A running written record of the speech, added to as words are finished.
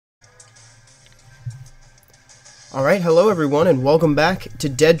Alright, hello everyone, and welcome back to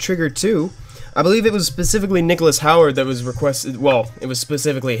Dead Trigger 2. I believe it was specifically Nicholas Howard that was requested, well, it was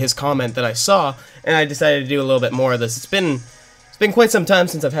specifically his comment that I saw, and I decided to do a little bit more of this. It's been quite some time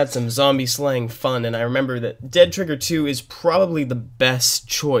since I've had some zombie slaying fun, and I remember that Dead Trigger 2 is probably the best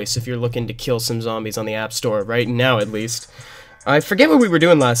choice if you're looking to kill some zombies on the App Store, right now at least. I forget what we were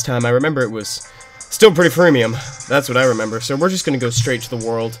doing last time. I remember it was still pretty freemium. That's what I remember, so we're just going to go straight to the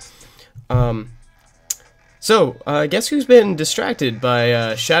world. Guess who's been distracted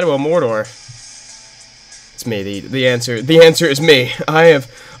by Shadow of Mordor? It's me. The answer is me. I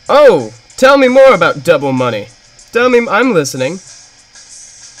have. Oh, tell me more about double money. Tell me, I'm listening.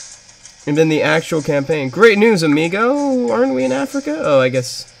 And then the actual campaign. Great news, amigo. Aren't we in Africa? Oh, I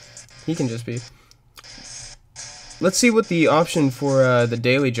guess he can just be. Let's see what the option for the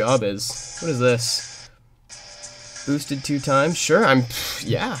daily job is. What is this? Boosted 2 times? Sure,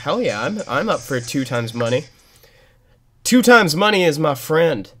 yeah, hell yeah, I'm up for 2 times money. 2 times money is my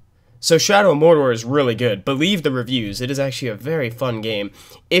friend. So Shadow of Mordor is really good. Believe the reviews. It is actually a very fun game.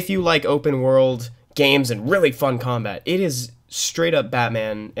 If you like open world games and really fun combat, it is straight up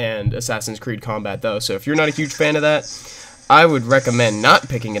Batman and Assassin's Creed combat though. So if you're not a huge fan of that, I would recommend not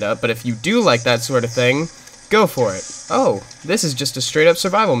picking it up. But if you do like that sort of thing, go for it. Oh, this is just a straight up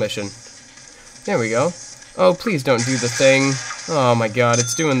survival mission. There we go. Oh, please don't do the thing. Oh my god,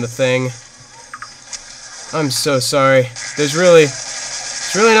 it's doing the thing. I'm so sorry. There's really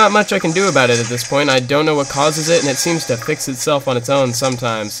not much I can do about it at this point. I don't know what causes it, and it seems to fix itself on its own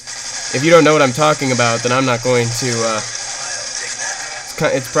sometimes. If you don't know what I'm talking about, then I'm not going to,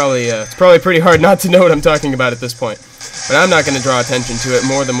 it's probably pretty hard not to know what I'm talking about at this point. But I'm not going to draw attention to it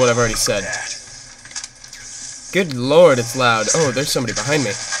more than what I've already said. Good lord, it's loud. Oh, there's somebody behind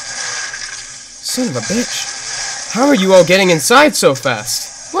me. Son of a bitch. How are you all getting inside so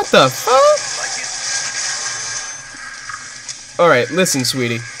fast? What the fuck? Alright, listen,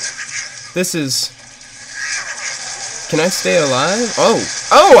 sweetie. This is... Can I stay alive?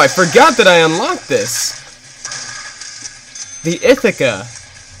 Oh, I forgot that I unlocked this. The Ithaca.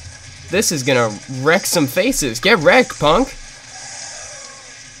 This is gonna wreck some faces. Get wrecked, punk.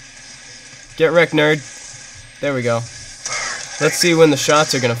 Get wrecked, nerd. There we go. Let's see when the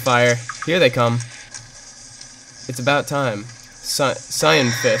shots are gonna fire. Here they come. It's about time. Cyan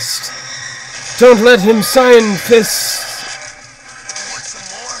Fist. Don't let him Cyan Fist.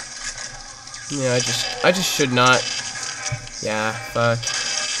 Yeah, I just should not. Yeah, fuck.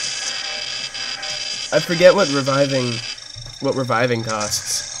 I forget what reviving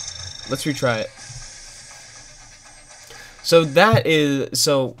costs. Let's retry it.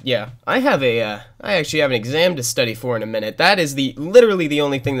 Yeah, I actually have an exam to study for in a minute. That is literally the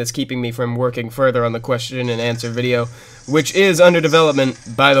only thing that's keeping me from working further on the question and answer video, which is under development,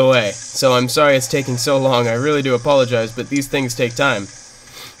 by the way. So I'm sorry it's taking so long. I really do apologize, but these things take time.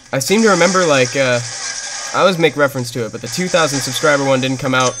 I seem to remember, like, I always make reference to it, but the 2,000 subscriber one didn't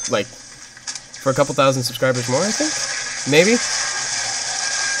come out, like, for a couple thousand subscribers more, I think? Maybe?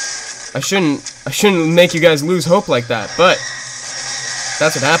 I shouldn't make you guys lose hope like that, but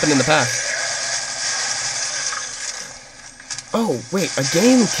that's what happened in the past. Oh, wait, a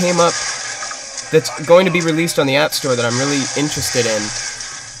game came up that's going to be released on the App Store that I'm really interested in.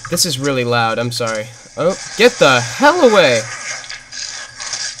 This is really loud, I'm sorry. Oh, get the hell away!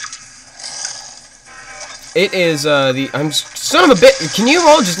 It is, son of a bit, can you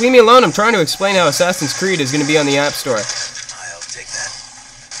all just leave me alone? I'm trying to explain how Assassin's Creed is going to be on the App Store. I'll take that.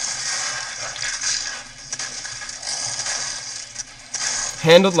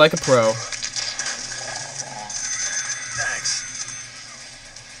 Handled like a pro. Thanks.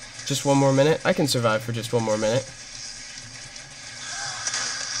 Just one more minute? I can survive for just one more minute.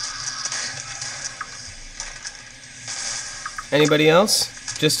 Anybody else?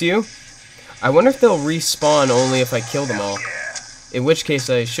 Just you? I wonder if they'll respawn only if I kill them all. In which case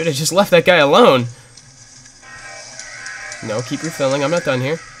I should have just left that guy alone. No, keep refilling. I'm not done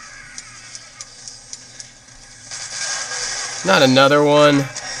here. Not another one.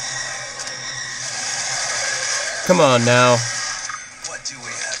 Come on now. What do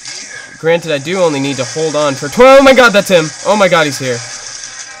we have here? Granted, I do only need to hold on for 12. Oh my god, that's him. Oh my god, he's here.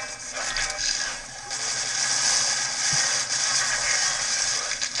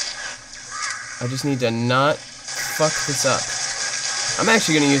 I just need to not fuck this up. I'm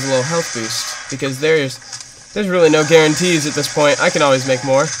actually going to use a little health boost, because there's really no guarantees at this point. I can always make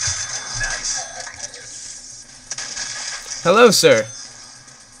more. Nice. Hello, sir.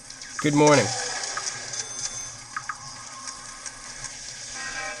 Good morning.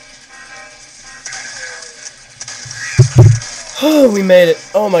 Oh, we made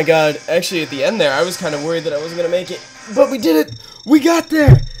it. Oh my god. Actually, at the end there, I was kind of worried that I wasn't going to make it. But we did it. We got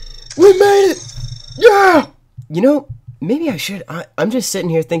there. We made it. Yeah. You know, maybe I should. I'm just sitting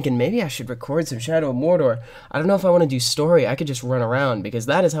here thinking maybe I should record some Shadow of Mordor. I don't know if I want to do story. I could just run around because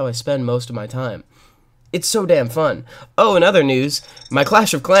that is how I spend most of my time. It's so damn fun. Oh, in other news, my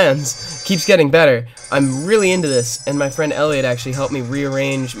Clash of Clans keeps getting better. I'm really into this, and my friend Elliot actually helped me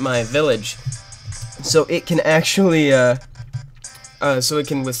rearrange my village so it can actually, so it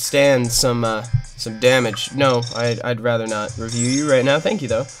can withstand some damage. No, I'd rather not review you right now. Thank you,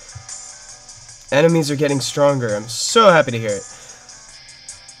 though. Enemies are getting stronger. I'm so happy to hear it.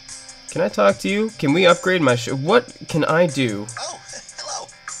 Can I talk to you? Can we upgrade my what can I do? Oh,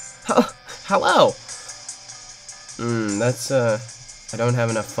 hello. Hello. That's, I don't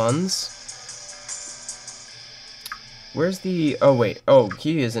have enough funds. Where's the, oh wait, oh,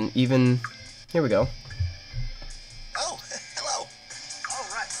 he isn't even, here we go. Oh, hello. All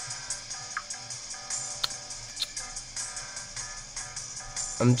right.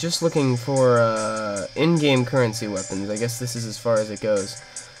 I'm just looking for, in-game currency weapons. I guess this is as far as it goes.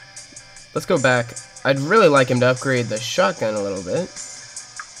 Let's go back. I'd really like him to upgrade the shotgun a little bit.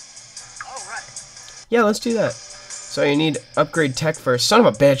 All right. Yeah, let's do that. So you need upgrade tech first. Son of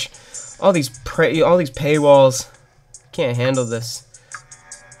a bitch! All these paywalls. Can't handle this.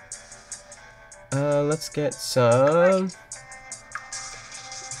 Let's get some.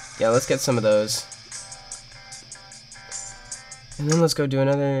 Yeah, let's get some of those. And then let's go do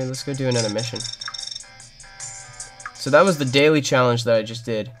another. Let's go do another mission. So that was the daily challenge that I just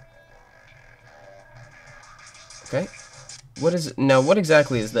did. Okay. What is it? Now, what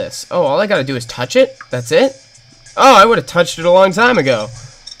exactly is this? Oh, all I gotta do is touch it? That's it? Oh, I would have touched it a long time ago.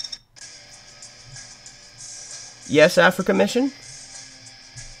 Yes, Africa mission?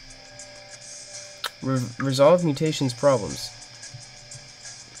 Resolve mutations problems.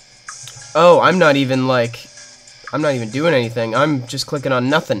 Oh, I'm not even doing anything. I'm just clicking on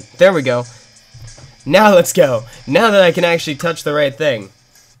nothing. There we go. Now let's go. Now that I can actually touch the right thing.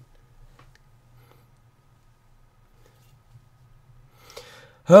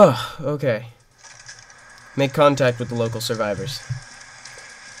 Oh, okay. Make contact with the local survivors.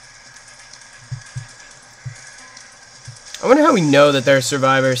 I wonder how we know that they're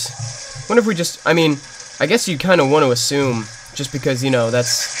survivors. I wonder if we just, I mean, I guess you kind of want to assume, just because, you know,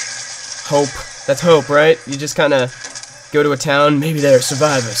 that's hope. That's hope, right? You just kind of go to a town, maybe they're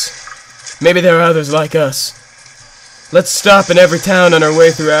survivors. Maybe there are others like us. Let's stop in every town on our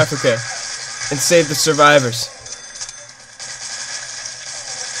way through Africa and save the survivors.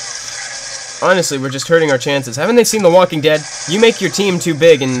 Honestly, we're just hurting our chances. Haven't they seen The Walking Dead? You make your team too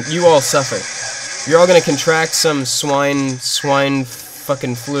big and you all suffer. You're all gonna contract some swine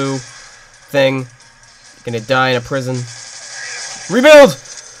fucking flu thing. Gonna die in a prison. Rebuild!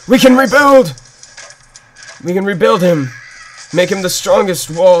 We can rebuild! We can rebuild him. Make him the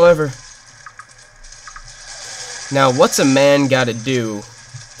strongest wall ever. Now, what's a man gotta do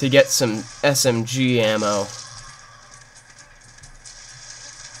to get some SMG ammo?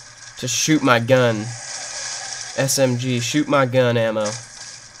 To shoot my gun. SMG, shoot my gun ammo.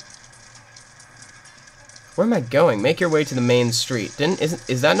 Where am I going? Make your way to the main street.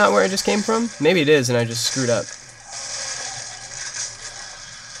 Is that not where I just came from? Maybe it is and I just screwed up.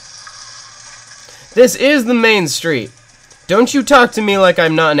 This is the main street. Don't you talk to me like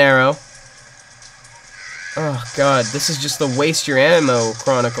I'm not an arrow. Oh god, this is just the waste your ammo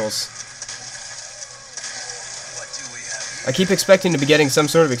chronicles. I keep expecting to be getting some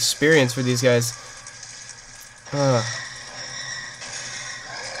sort of experience for these guys.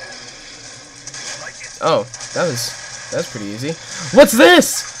 Oh, that was pretty easy. What's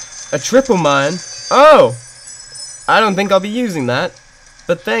this? A triple mine? Oh! I don't think I'll be using that,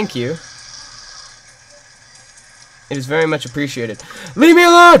 but thank you. It is very much appreciated. Leave me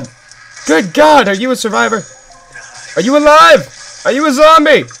alone! Good God, are you a survivor? Are you alive? Are you a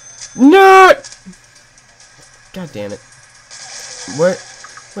zombie? No! God damn it. What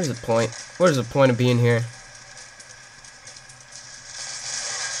is the point? What is the point of being here?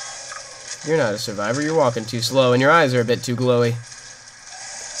 You're not a survivor. You're walking too slow, and your eyes are a bit too glowy.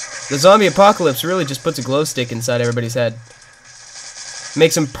 The zombie apocalypse really just puts a glow stick inside everybody's head.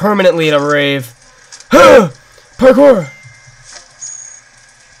 Makes them permanently at a rave. Parkour!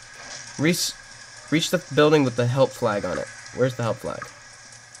 Reach the building with the help flag on it. Where's the help flag?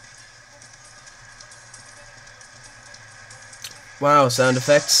 Wow, sound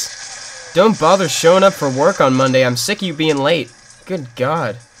effects. Don't bother showing up for work on Monday. I'm sick of you being late. Good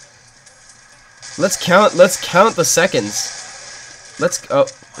God. Let's count the seconds.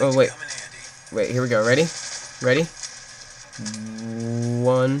 Oh wait. Wait, here we go. Ready? Ready?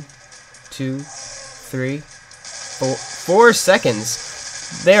 1, 2, 3, 4. 4 seconds.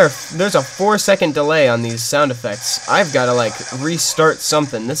 There's a 4-second delay on these sound effects. I've got to, like, restart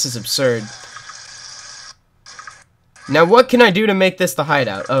something. This is absurd. Now, what can I do to make this the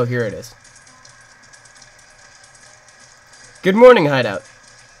hideout? Oh, here it is. Good morning, hideout.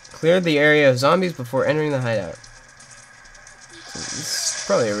 Clear the area of zombies before entering the hideout. This is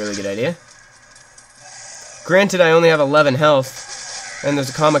probably a really good idea. Granted, I only have 11 health, and there's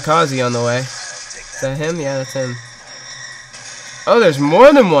a kamikaze on the way. Is that him? Yeah, that's him. Oh, there's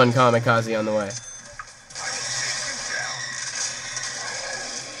more than one kamikaze on the way.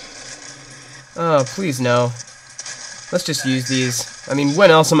 Oh, please no. Let's just use these. I mean,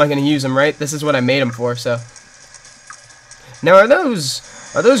 when else am I going to use them, right? This is what I made them for, so. Now, are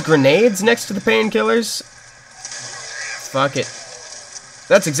those grenades next to the painkillers? Fuck it.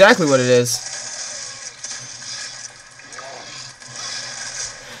 That's exactly what it is.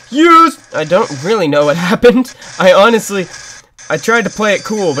 Use! I don't really know what happened. I tried to play it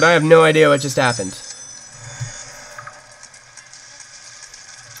cool, but I have no idea what just happened.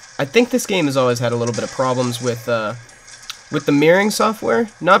 I think this game has always had a little bit of problems with the mirroring software.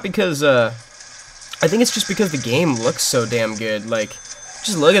 Not because, I think it's just because the game looks so damn good. Like,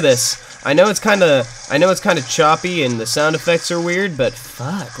 just look at this. I know it's kind of choppy and the sound effects are weird, but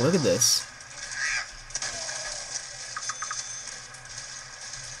fuck, look at this.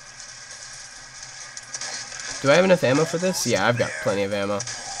 Do I have enough ammo for this? Yeah, I've got plenty of ammo.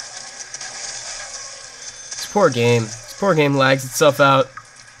 This poor game lags itself out.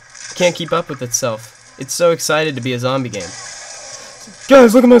 Can't keep up with itself. It's so excited to be a zombie game.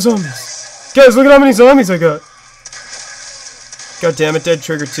 Guys, look at my zombies. Guys, look at how many zombies I got. God damn it, Dead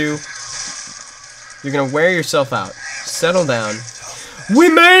Trigger 2. You're gonna wear yourself out. Settle down. We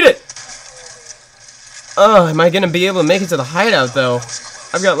made it! Oh, am I gonna be able to make it to the hideout, though?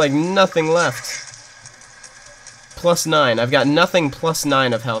 I've got, like, nothing left. +9. I've got nothing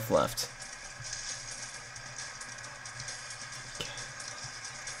 +9 of health left.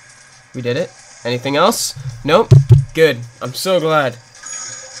 We did it. Anything else? Nope. Good. I'm so glad.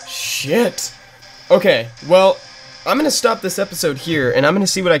 Shit. Okay, well, I'm gonna stop this episode here, and I'm gonna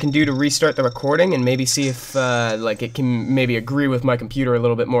see what I can do to restart the recording, and maybe see if, like, it can maybe agree with my computer a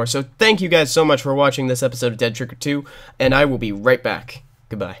little bit more. So thank you guys so much for watching this episode of Dead Trigger 2, and I will be right back.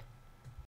 Goodbye.